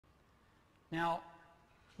Now,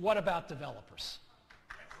 what about developers?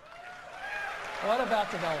 What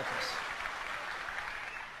about developers?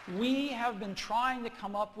 We have been trying to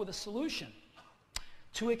come up with a solution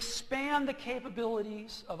to expand the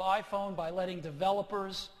capabilities of iPhone by letting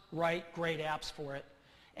developers write great apps for it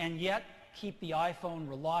and yet keep the iPhone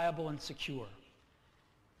reliable and secure.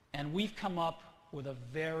 And we've come up with a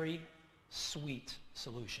very sweet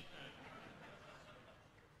solution.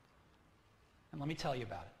 And let me tell you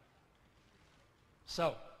about it.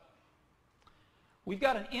 So, we've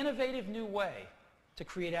got an innovative new way to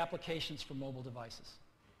create applications for mobile devices.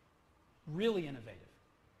 Really innovative.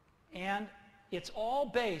 And it's all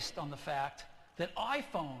based on the fact that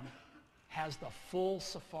iPhone has the full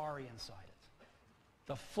Safari inside it.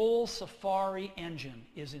 The full Safari engine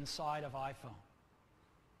is inside of iPhone.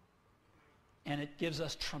 And it gives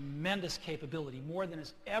us tremendous capability, more than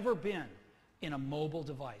has ever been in a mobile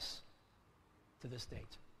device to this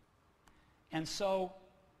date. And so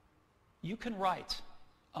you can write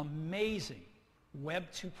amazing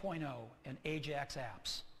Web 2.0 and Ajax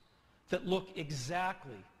apps that look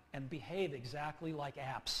exactly and behave exactly like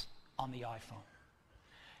apps on the iPhone.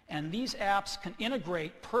 And these apps can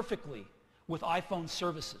integrate perfectly with iPhone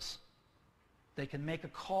services. They can make a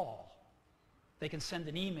call. They can send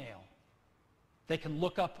an email. They can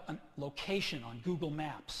look up a location on Google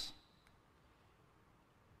Maps.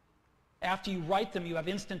 After you write them, you have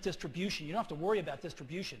instant distribution. You don't have to worry about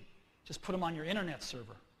distribution. Just put them on your internet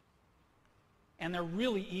server. And they're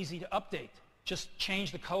really easy to update. Just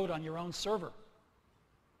change the code on your own server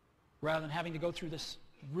rather than having to go through this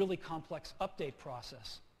really complex update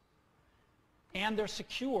process. And they're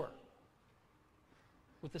secure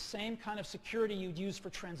with the same kind of security you'd use for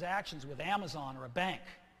transactions with Amazon or a bank.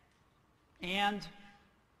 And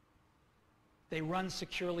they run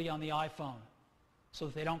securely on the iPhone so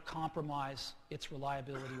that they don't compromise its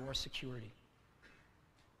reliability or security.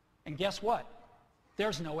 And guess what?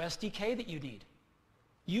 There's no SDK that you need.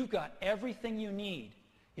 You've got everything you need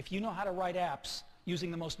if you know how to write apps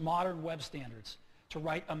using the most modern web standards to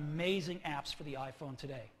write amazing apps for the iPhone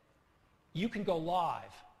today. You can go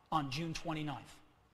live on June 29th.